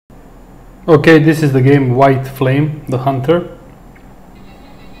Okay, this is the game WhiteFlame, the hunter.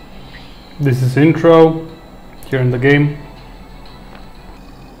 This is intro here in the game.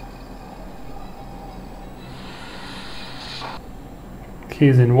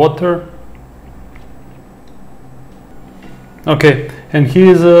 He's in water. Okay, and he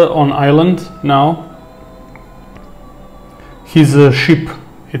is on island now. His ship,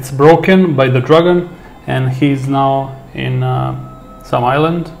 it's broken by the dragon, and he's now in some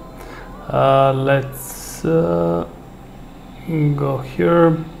island. Let's go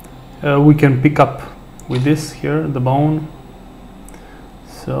here. We can pick up with this here, the bone.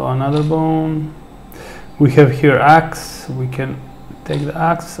 So another bone. We have here axe. We can take the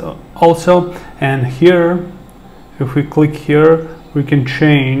axe also, and here if we click here we can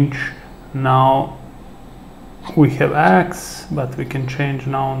change. Now we have axe, but we can change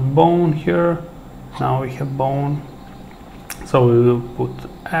now on bone here. Now we have bone, so we will put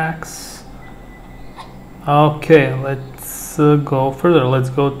axe. Okay, let's go further. Let's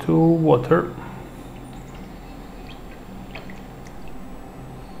go to water.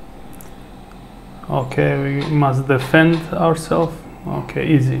 Okay, we must defend ourselves. Okay,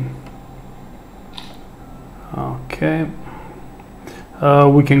 easy. Okay,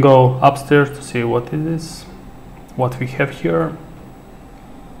 we can go upstairs to see what it is, what we have here.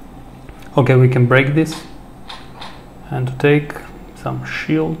 Okay, we can break this and to take some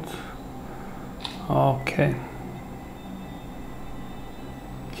shield. Okay,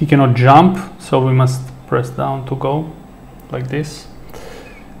 he cannot jump, so we must press down to go like this.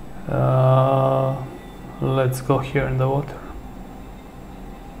 Let's go here in the water.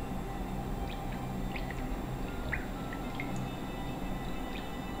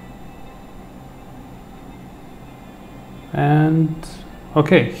 And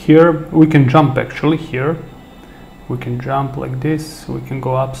okay, here we can jump. Actually here we can jump like this. We can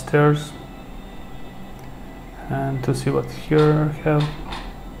go upstairs and to see what here we have.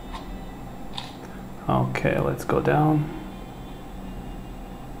 Okay, let's go down.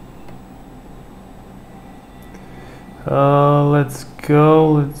 Let's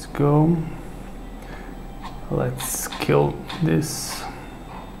go. Let's kill this.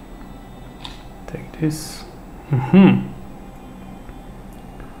 Take this.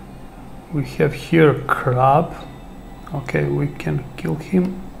 We have here crab. Okay, we can kill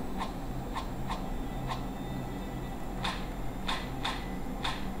him.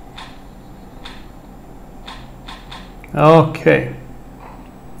 Okay,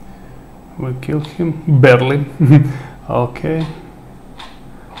 we kill him barely. Okay.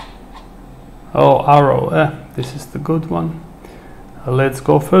 Oh, arrow. This is the good one. Let's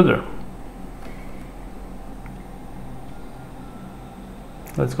go further.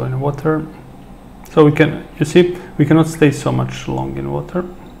 Let's go in water. So we can, you see, we cannot stay so much long in water.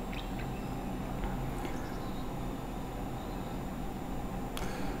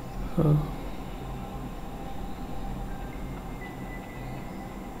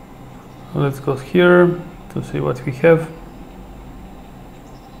 Let's go here to see what we have.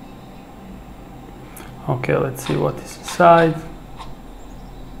 Okay, let's see what is inside.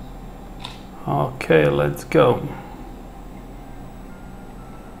 Okay, let's go.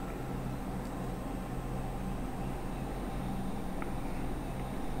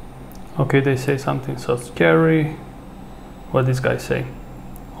 Okay, they say something so scary. What this guy say?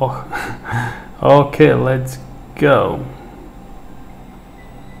 Oh, okay, let's go.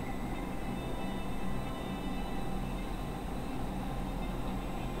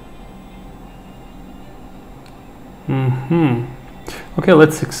 Okay,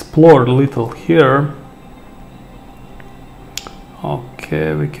 let's explore a little here.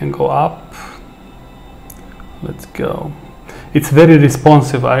 Okay, we can go up. Let's go. It's very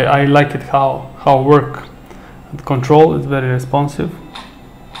responsive. I like it how work and control is very responsive.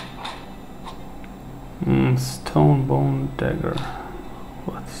 Stone bone dagger.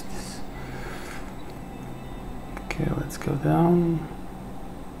 What is this? Okay, let's go down.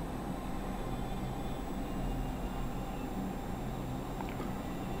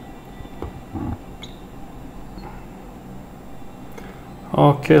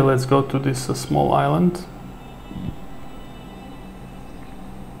 Okay, let's go to this small island.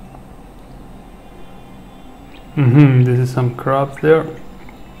 This is some crabs there.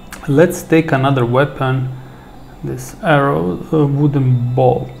 Let's take another weapon. This arrow, a wooden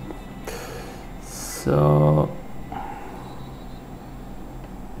ball. So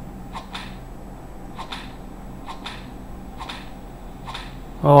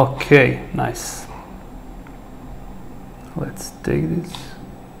okay, nice. Let's take this.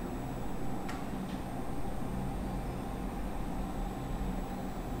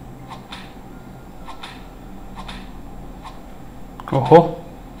 Oh.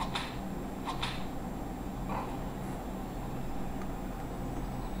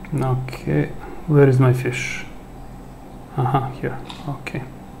 Okay, where is my fish? Here. Okay.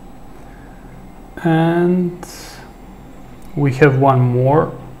 And we have one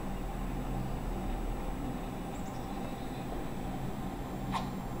more.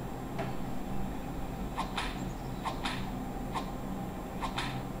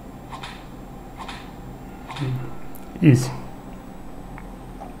 Easy.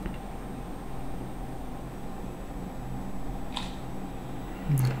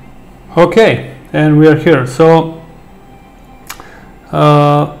 Okay, and we are here. So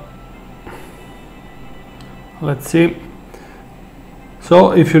let's see.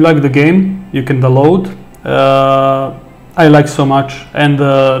 So if you like the game, you can download. I like so much, and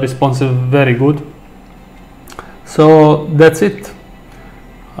the response is very good. So that's it.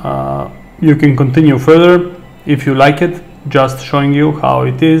 You can continue further if you like it, just showing you how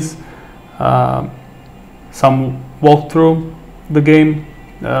it is, some walkthrough the game.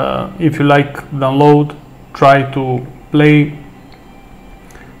 If you like, download, try to play,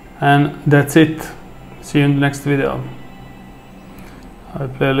 and that's it. See you in the next video. I'll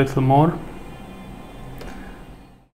play a little more.